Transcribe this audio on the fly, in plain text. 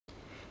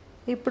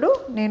ఇప్పుడు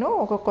నేను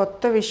ఒక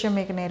కొత్త విషయం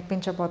మీకు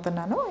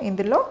నేర్పించబోతున్నాను.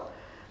 ఇందులో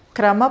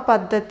క్రమ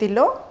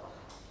పద్ధతిలో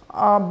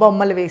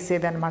బొమ్మలు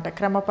వేసేది అనమాట.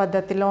 క్రమ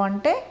పద్ధతిలో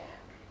అంటే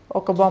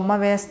ఒక బొమ్మ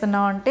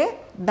వేస్తున్నాం అంటే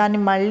దాన్ని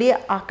మళ్ళీ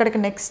అక్కడికి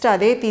నెక్స్ట్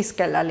అదే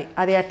తీసుకెళ్ళాలి.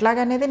 అది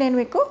ఎట్లాగనేది నేను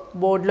మీకు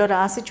బోర్డులో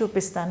రాసి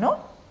చూపిస్తాను.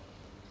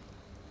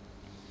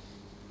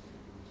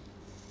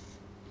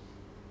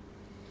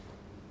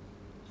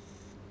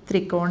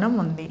 త్రికోణం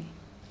ఉంది,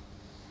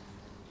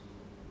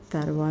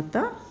 తర్వాత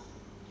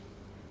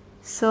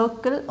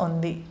సర్కిల్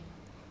ఉంది,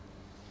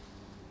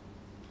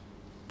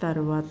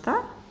 తర్వాత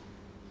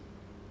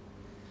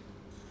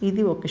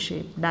ఇది ఒక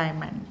షేప్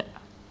డైమండ్.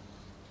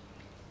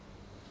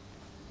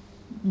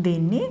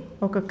 దీన్ని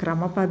ఒక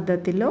క్రమ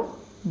పద్ధతిలో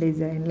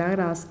డిజైన్లా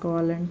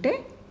రాసుకోవాలంటే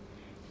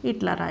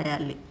ఇట్లా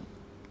రాయాలి,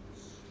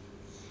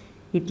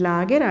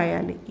 ఇట్లాగే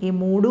రాయాలి. ఈ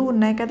మూడు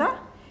ఉన్నాయి కదా,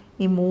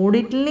 ఈ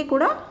మూడిటిని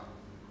కూడా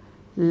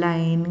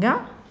లైన్గా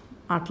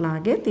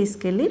అట్లాగే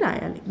తీసుకెళ్ళి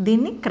రాయాలి.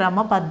 దీన్ని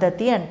క్రమ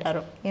పద్ధతి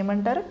అంటారు.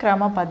 ఏమంటారు?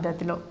 క్రమ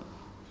పద్ధతిలో.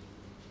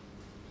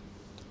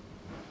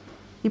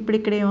 ఇప్పుడు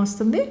ఇక్కడ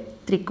ఏమొస్తుంది?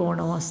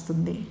 త్రికోణం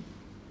వస్తుంది,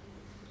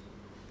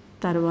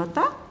 తర్వాత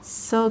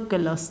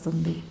సర్కిల్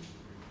వస్తుంది,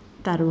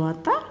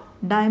 తర్వాత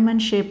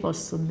డైమండ్ షేప్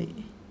వస్తుంది.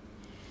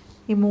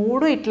 ఈ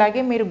మూడు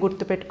ఇట్లాగే మీరు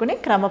గుర్తుపెట్టుకుని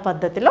క్రమ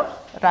పద్ధతిలో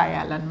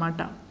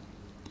రాయాలన్నమాట.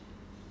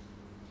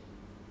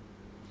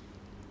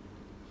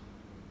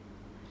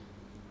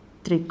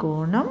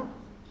 త్రికోణం,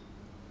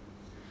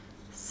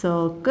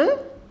 సర్కిల్,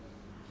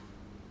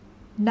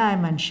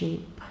 డైమండ్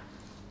షేప్.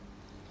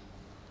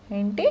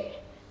 ఏంటి?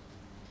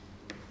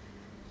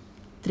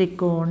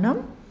 త్రికోణం,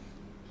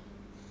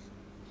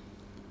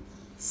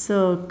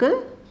 సర్కిల్,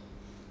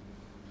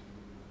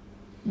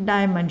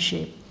 డైమండ్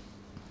షేప్.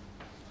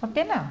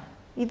 ఓకేనా?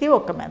 ఇది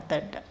ఒక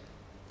మెథడ్.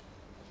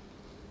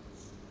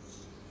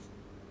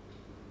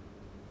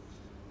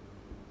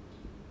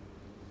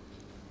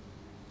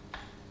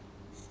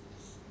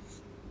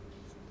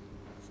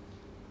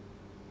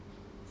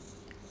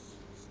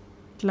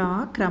 ఇట్లా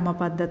క్రమ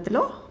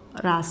పద్ధతిలో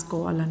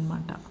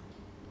రాసుకోవాలన్నమాట.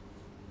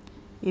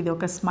 ఇది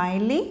ఒక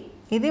స్మైలీ,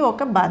 ఇది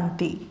ఒక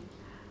బంతి.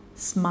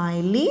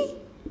 స్మైలీ,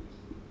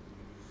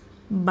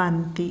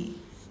 బంతి.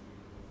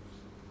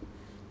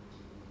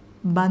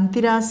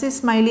 బంతి రాసి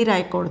స్మైలీ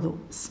రాయకూడదు,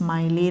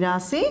 స్మైలీ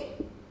రాసి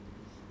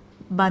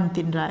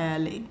బంతిని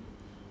రాయాలి.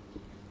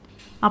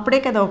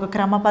 అప్పుడే కదా ఒక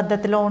క్రమ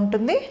పద్ధతిలో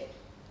ఉంటుంది.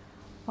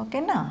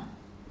 ఓకేనా?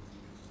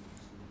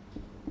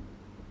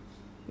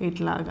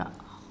 ఇట్లాగా.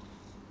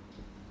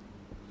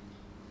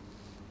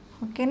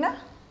 ఓకేనా?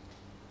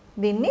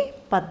 దీన్ని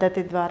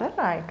పద్ధతి ద్వారా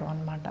రాయటం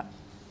అన్నమాట.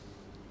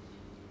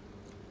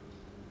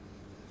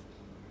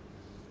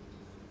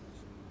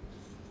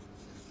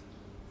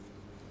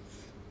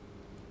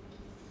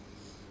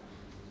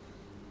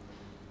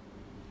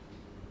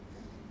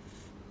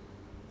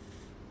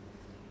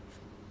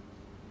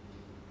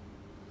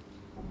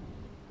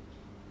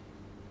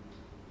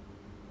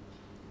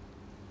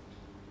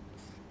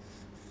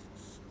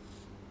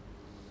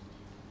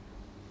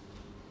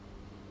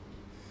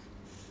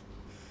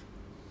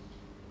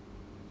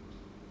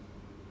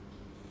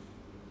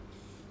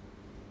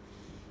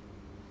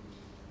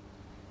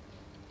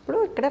 ఇప్పుడు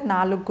ఇక్కడ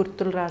 4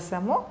 గుర్తులు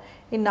రాసాము.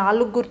 ఈ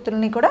 4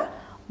 గుర్తుల్ని కూడా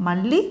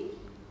మళ్ళీ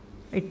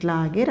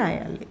ఇట్లాగే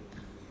రాయాలి.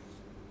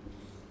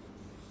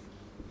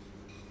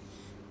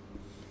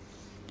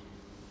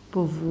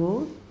 పువ్వు,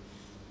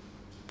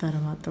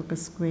 తర్వాత ఒక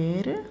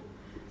స్క్వేర్,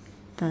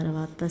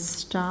 తర్వాత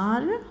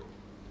స్టార్,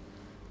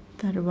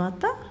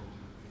 తర్వాత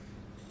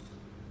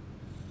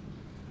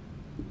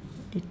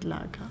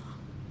ఇట్లాగా.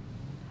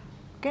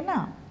 ఓకేనా?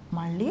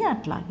 మళ్ళీ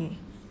అట్లాగే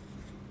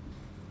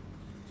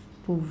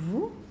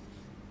పువ్వు,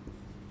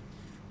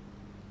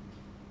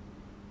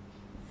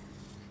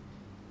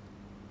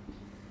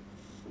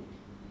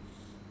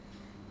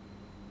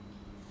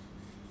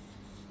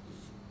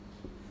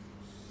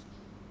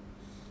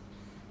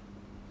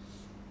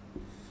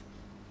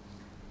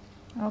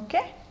 ఓకే,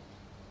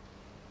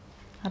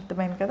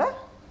 అర్థమైంది కదా?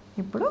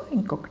 ఇప్పుడు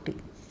ఇంకొకటి.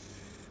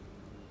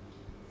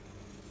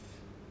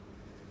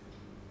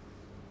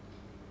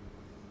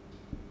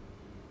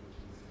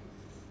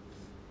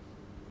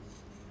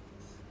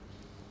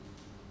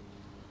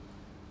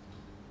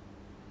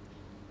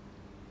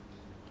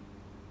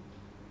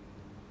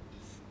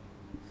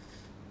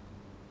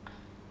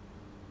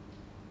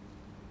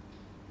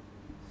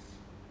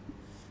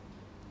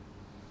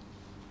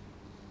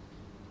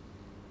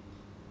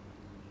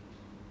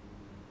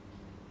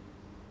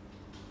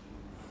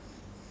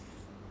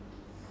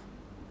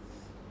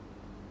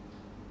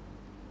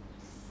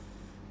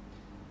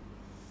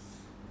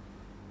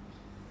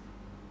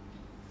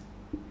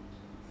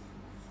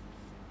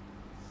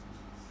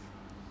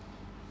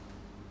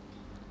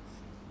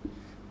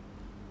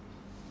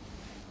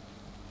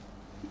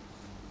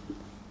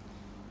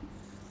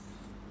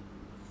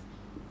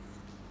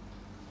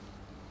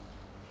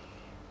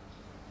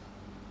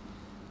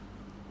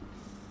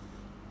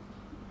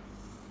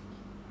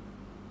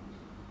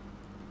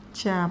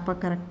 చేప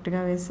కరెక్ట్గా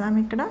వేసాము.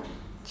 ఇక్కడ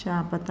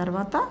చేప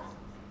తర్వాత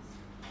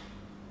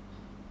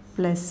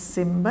ప్లస్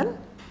సింబల్,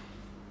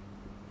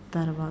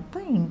 తర్వాత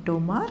ఇంటూ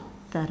మార్క్,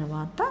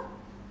 తర్వాత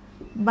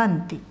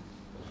బంతి.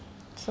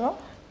 సో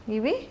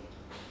ఇవి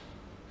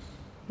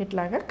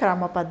ఇట్లాగా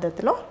క్రమ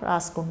పద్ధతిలో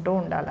రాసుకుంటూ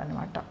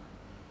ఉండాలన్నమాట.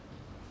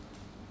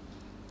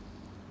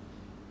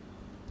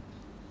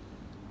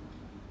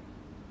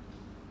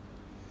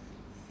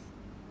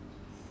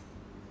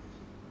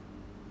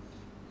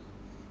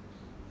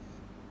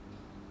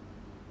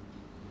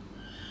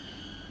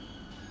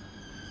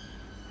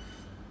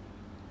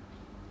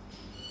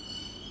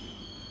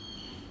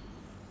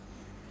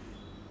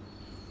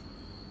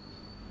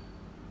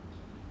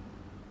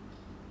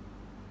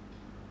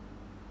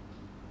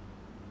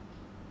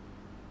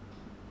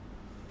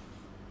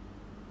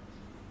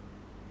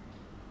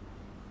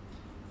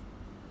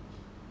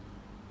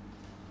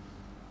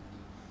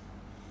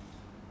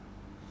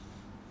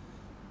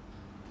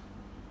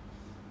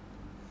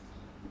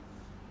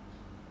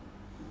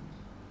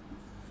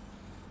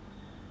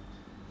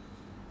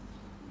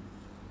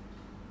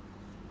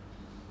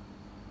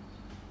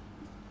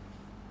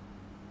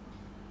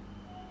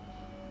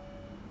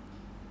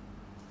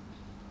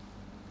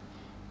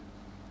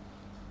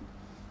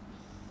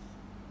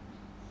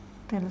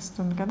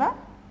 తెలుస్తుంది కదా,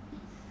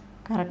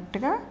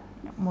 కరెక్ట్గా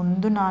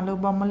ముందు 4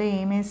 బొమ్మలు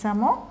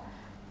ఏమేసామో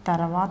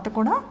తర్వాత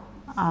కూడా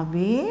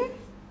అవే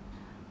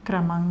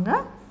క్రమంగా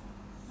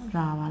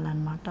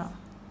రావాలన్నమాట.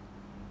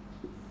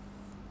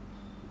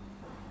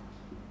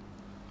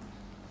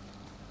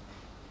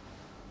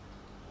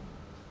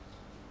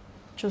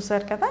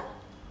 చూసారు కదా,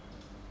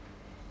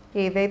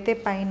 ఏదైతే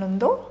పైన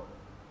ఉందో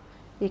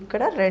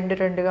ఇక్కడ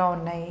 2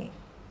 ఉన్నాయి.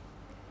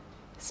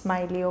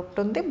 స్మైలీ ఒకటి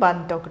ఉంది,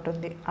 బంతి ఒకటి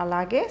ఉంది.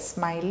 అలాగే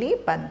స్మైలీ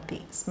బంతి,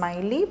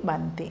 స్మైలీ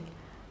బంతి.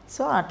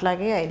 సో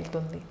అట్లాగే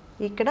వెళ్తుంది.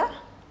 ఇక్కడ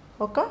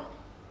ఒక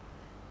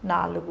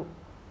 4,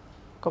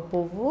 ఒక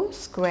పువ్వు,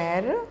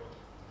 స్క్వేర్,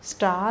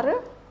 స్టార్,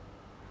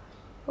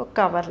 ఒక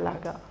కవర్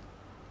లాగా,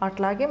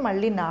 అట్లాగే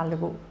మళ్ళీ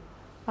 4,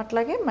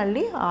 అట్లాగే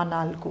మళ్ళీ ఆ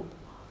 4.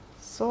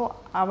 సో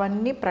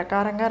అవన్నీ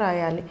ప్రకారంగా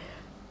రాయాలి.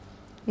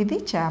 ఇది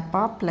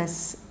చేప ప్లస్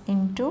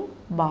ఇంటూ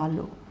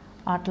బాలు.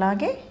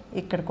 అట్లాగే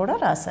ఇక్కడ కూడా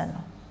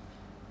రాశాను.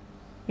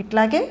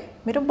 ఇట్లాగే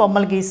మీరు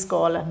బొమ్మలు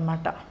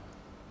గీసుకోవాలన్నమాట.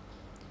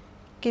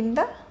 కింద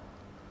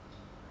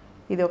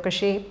ఇది ఒక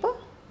షేప్,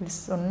 ఇది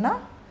సున్నా,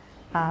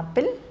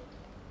 యాపిల్,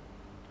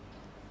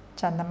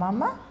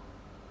 చందమామ,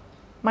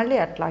 మళ్ళీ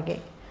అట్లాగే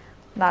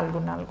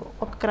 4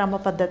 ఒక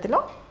క్రమ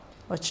పద్ధతిలో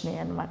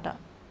వచ్చినాయి అన్నమాట.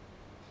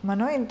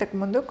 మనం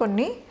ఇంతకుముందు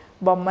కొన్ని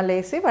బొమ్మలు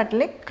వేసి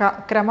వాటిని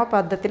క్రమ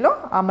పద్ధతిలో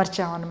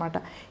అమర్చామన్నమాట.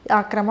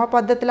 ఆ క్రమ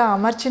పద్ధతిలో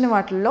అమర్చిన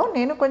వాటిల్లో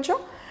నేను కొంచెం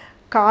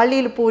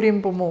ఖాళీలు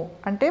పూరింపుము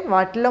అంటే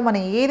వాటిలో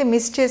మనం ఏది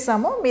మిస్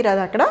చేసామో మీరు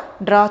అది అక్కడ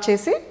డ్రా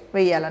చేసి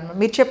వేయాలన్నమాట.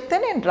 మీరు చెప్తే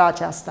నేను డ్రా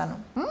చేస్తాను.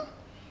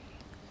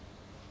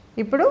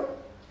 ఇప్పుడు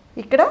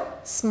ఇక్కడ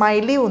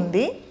స్మైలీ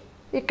ఉంది,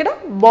 ఇక్కడ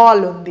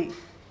బాల్ ఉంది.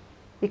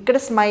 ఇక్కడ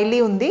స్మైలీ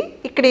ఉంది,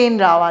 ఇక్కడ ఏం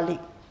రావాలి?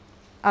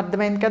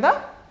 అర్థమైంది కదా.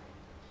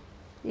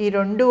 ఈ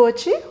 2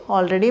 వచ్చి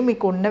ఆల్రెడీ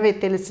మీకు ఉన్నవే,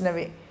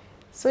 తెలిసినవే.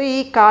 సో ఈ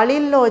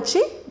ఖాళీల్లో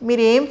వచ్చి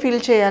మీరు ఏం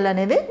ఫిల్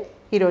చేయాలనేది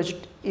ఈరోజు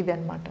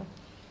ఇదన్నమాట.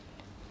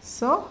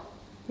 సో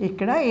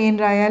ఇక్కడ ఏం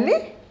రాయాలి?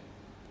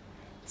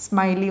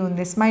 స్మైలీ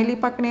ఉంది, స్మైలీ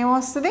పక్కన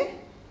ఏమొస్తుంది?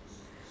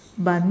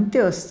 బంతి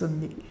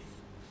వస్తుంది.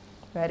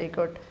 Very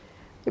good.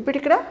 ఇప్పుడు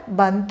ఇక్కడ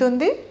బంతి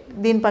ఉంది,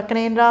 దీని పక్కన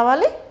ఏం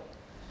రావాలి?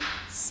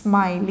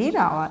 స్మైలీ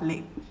రావాలి.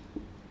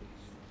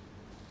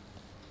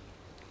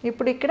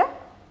 ఇప్పుడు ఇక్కడ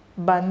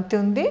బంతి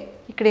ఉంది,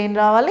 ఇక్కడ ఏం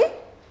రావాలి?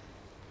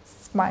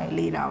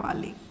 స్మైలీ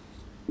రావాలి.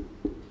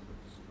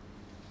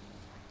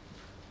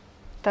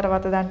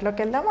 తర్వాత దాంట్లోకి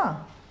వెళ్దామా?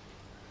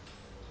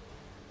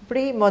 ఇప్పుడు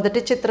ఈ మొదటి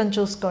చిత్రం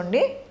చూసుకోండి.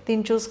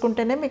 దీన్ని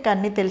చూసుకుంటేనే మీకు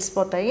అన్నీ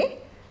తెలిసిపోతాయి.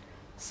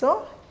 సో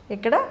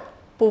ఇక్కడ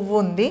పువ్వు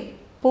ఉంది,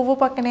 పువ్వు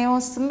పక్కన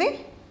ఏమొస్తుంది?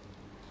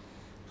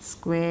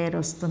 స్క్వేర్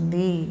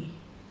వస్తుంది.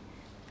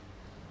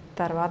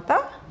 తర్వాత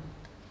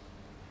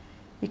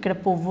ఇక్కడ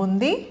పువ్వు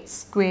ఉంది,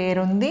 స్క్వేర్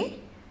ఉంది,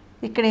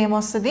 ఇక్కడ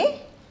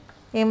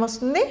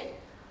ఏమొస్తుంది?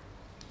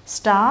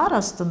 స్టార్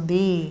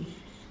వస్తుంది.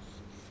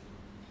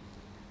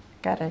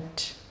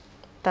 కరెక్ట్.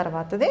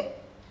 తర్వాతది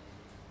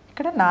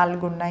ఇక్కడ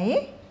 4 ఉన్నాయి,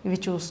 ఇవి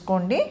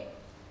చూసుకోండి.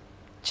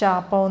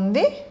 చేప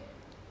ఉంది,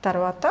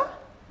 తర్వాత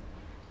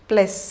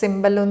ప్లస్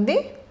సింబల్ ఉంది,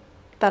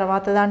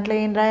 తర్వాత దాంట్లో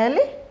ఏం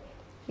రాయాలి?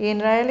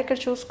 ఇక్కడ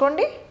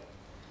చూసుకోండి.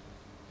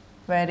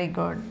 వెరీ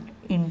గుడ్,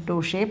 ఇంటూ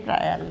షేప్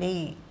రాయాలి.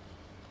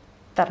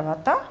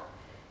 తర్వాత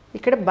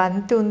ఇక్కడ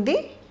బంతి ఉంది,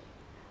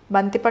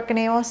 బంతి పక్కన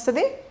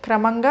ఏమొస్తుంది?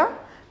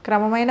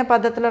 క్రమమైన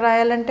పద్ధతిలో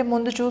రాయాలంటే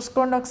ముందు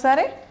చూసుకోండి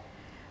ఒకసారి.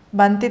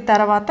 బంతి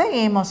తర్వాత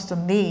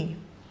ఏమొస్తుంది?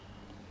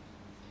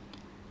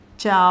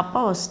 చేప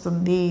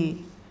వస్తుంది.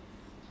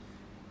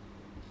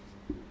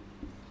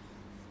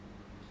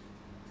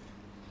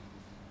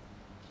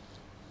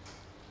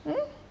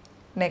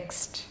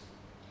 నెక్స్ట్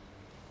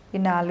ఈ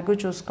 4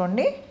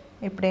 చూసుకోండి.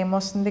 ఇప్పుడు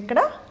ఏమొస్తుంది? ఇక్కడ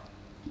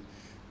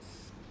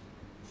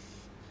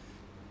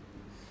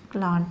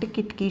లాంటి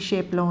కిటికీ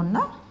షేప్లో ఉన్న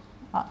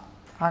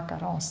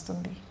ఆకారం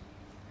వస్తుంది.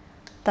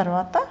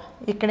 తర్వాత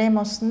ఇక్కడ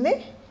ఏమొస్తుంది?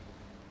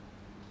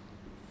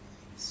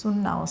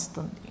 0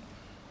 వస్తుంది.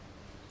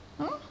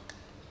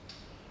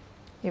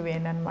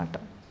 ఇవేనమాట.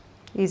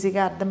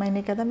 ఈజీగా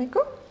అర్థమైనాయి కదా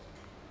మీకు.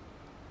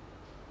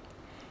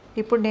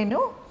 ఇప్పుడు నేను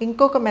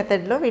ఇంకొక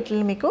మెథడ్లో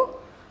వీటిని మీకు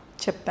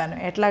చెప్తాను.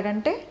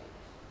 ఎట్లాగంటే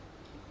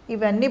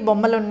ఇవన్నీ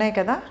బొమ్మలు ఉన్నాయి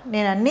కదా,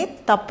 నేను అన్నీ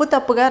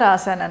తప్పుగా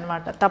రాశాను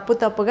అనమాట.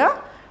 తప్పుగా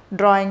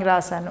డ్రాయింగ్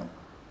రాశాను.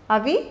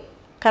 అవి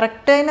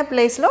కరెక్ట్ అయిన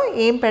ప్లేస్లో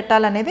ఏం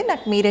పెట్టాలనేది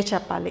నాకు మీరే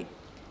చెప్పాలి.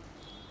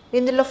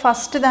 ఇందులో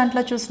ఫస్ట్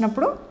దాంట్లో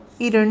చూసినప్పుడు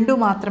ఈ 2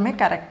 మాత్రమే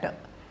కరెక్ట్,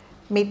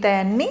 మిగతా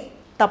అన్నీ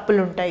తప్పులు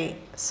ఉంటాయి.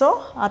 సో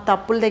ఆ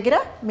తప్పుల దగ్గర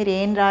మీరు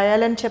ఏం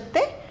రాయాలని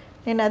చెప్తే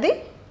నేను అది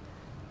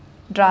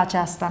డ్రా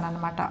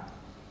చేస్తానన్నమాట.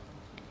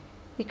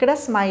 ఇక్కడ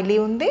స్మైలీ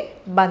ఉంది,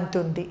 బంత్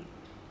ఉంది.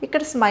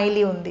 ఇక్కడ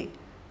స్మైలీ ఉంది,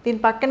 దీని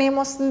పక్కన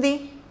ఏమొస్తుంది?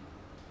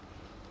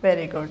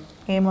 వెరీ గుడ్,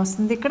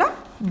 ఏమొస్తుంది? ఇక్కడ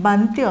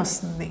బంతి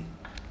వస్తుంది.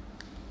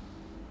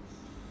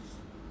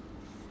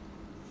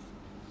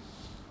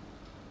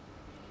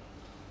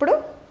 ఇప్పుడు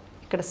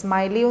ఇక్కడ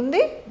స్మైలీ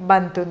ఉంది,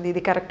 బంత్ ఉంది,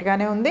 ఇది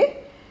కరెక్ట్గానే ఉంది.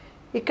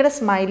 ఇక్కడ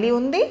స్మైలీ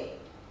ఉంది,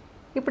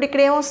 ఇప్పుడు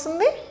ఇక్కడ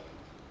ఏమొస్తుంది?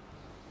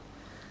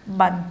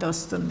 బంత్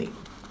వస్తుంది.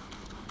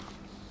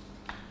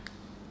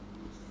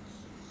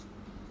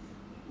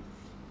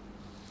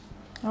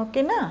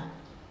 ఓకేనా?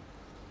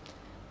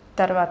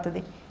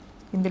 తర్వాతది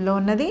ఇందులో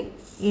ఉన్నది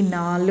ఈ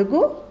 4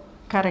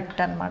 కరెక్ట్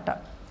అన్నమాట.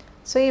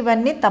 సో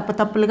ఇవన్నీ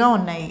తప్పులుగా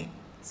ఉన్నాయి.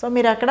 సో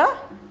మీరు అక్కడ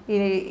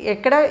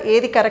ఎక్కడ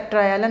ఏది కరెక్ట్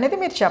రాయాలనేది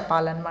మీరు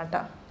చెప్పాలన్నమాట.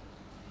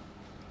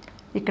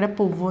 ఇక్కడ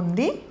పువ్వు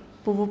ఉంది,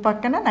 పువ్వు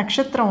పక్కన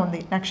నక్షత్రం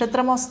ఉంది.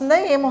 నక్షత్రం వస్తుందా?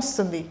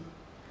 ఏమొస్తుంది?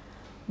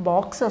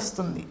 బాక్స్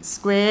వస్తుంది,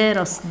 స్క్వేర్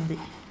వస్తుంది.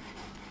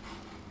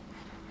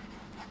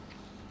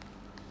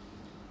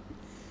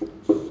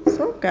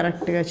 సో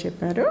కరెక్ట్గా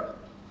చెప్పారు.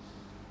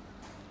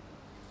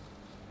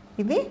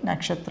 ఇది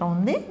నక్షత్రం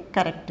ఉంది,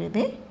 కరెక్ట్.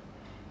 ఇది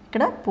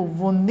ఇక్కడ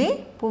పువ్వు ఉంది,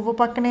 పువ్వు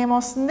పక్కన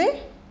ఏమొస్తుంది?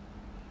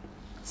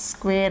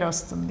 స్క్వేర్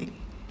వస్తుంది.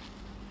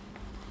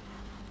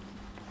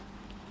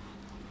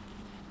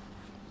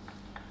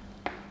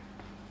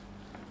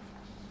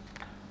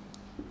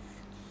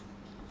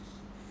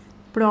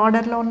 ఇప్పుడు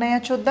ఆర్డర్లో ఉన్నాయా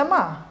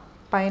చూద్దామా?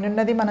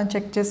 పైనున్నది మనం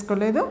చెక్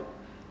చేసుకోలేదు.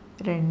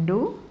 2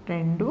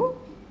 2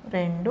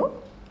 2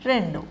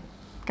 2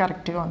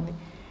 కరెక్ట్గా ఉంది.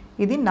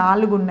 ఇది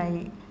 4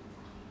 ఉన్నాయి.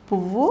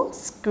 పువ్వు,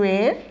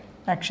 స్క్వేర్,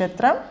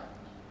 నక్షత్రం,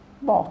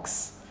 బాక్స్.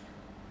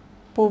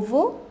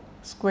 పువ్వు,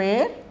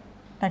 స్క్వేర్,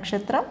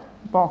 నక్షత్రం,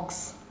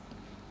 బాక్స్.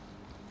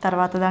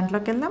 తర్వాత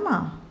దాంట్లోకి వెళ్దామా?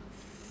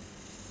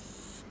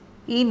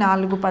 ఈ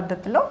 4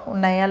 పద్ధతిలో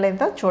ఉన్నాయా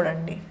లేదా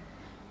చూడండి.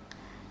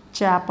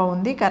 చేప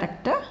ఉంది,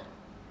 కరెక్ట్.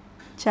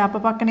 చేప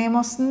పక్కన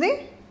ఏమొస్తుంది?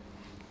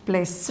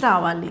 ప్లస్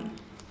రావాలి.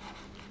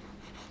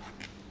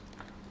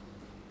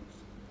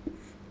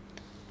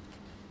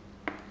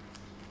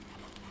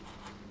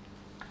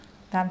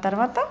 దాని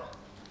తర్వాత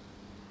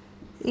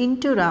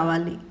ఇంటూ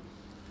రావాలి,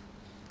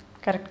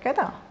 కరెక్ట్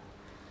కదా.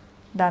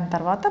 దాని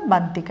తర్వాత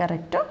బంతి,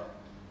 కరెక్ట్.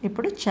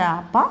 ఇప్పుడు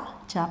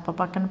చేప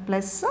పక్కన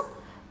ప్లస్,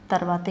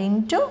 తర్వాత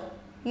ఇంటూ,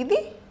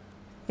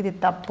 ఇది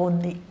తప్పు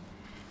ఉంది.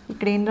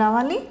 ఇక్కడ ఏం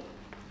రావాలి?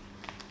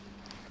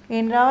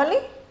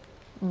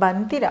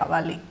 బంతి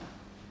రావాలి.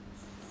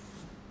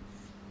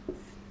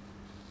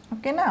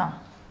 ఓకేనా?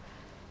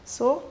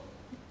 సో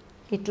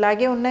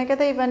ఇట్లాగే ఉన్నాయి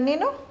కదా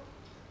ఇవన్నీను.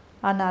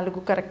 ఆ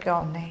 4 కరెక్ట్గా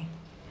ఉన్నాయి.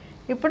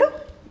 ఇప్పుడు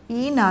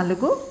ఈ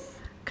 4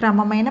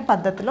 క్రమమైన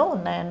పద్ధతిలో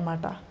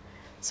ఉన్నాయన్నమాట.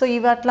 సో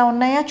ఇవి అట్లా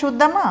ఉన్నాయా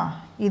చూద్దామా?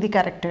 ఇది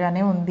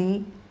కరెక్ట్గానే ఉంది.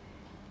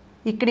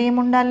 ఇక్కడ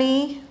ఏముండాలి?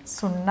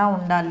 0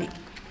 ఉండాలి.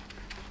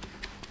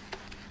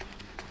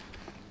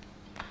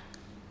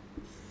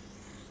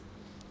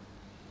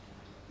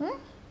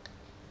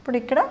 ఇప్పుడు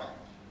ఇక్కడ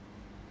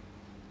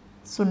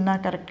 0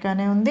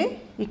 కరెక్ట్గానే ఉంది.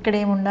 ఇక్కడ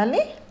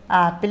ఏముండాలి?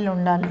 యాపిల్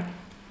ఉండాలి.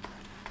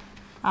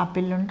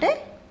 యాపిల్ ఉంటే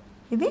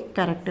ఇది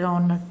కరెక్ట్గా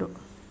ఉన్నట్టు.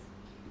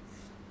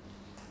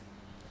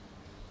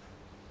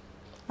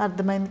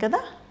 అర్థమైంది కదా?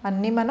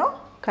 అన్నీ మనం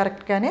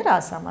కరెక్ట్గానే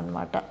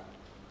రాసామన్నమాట.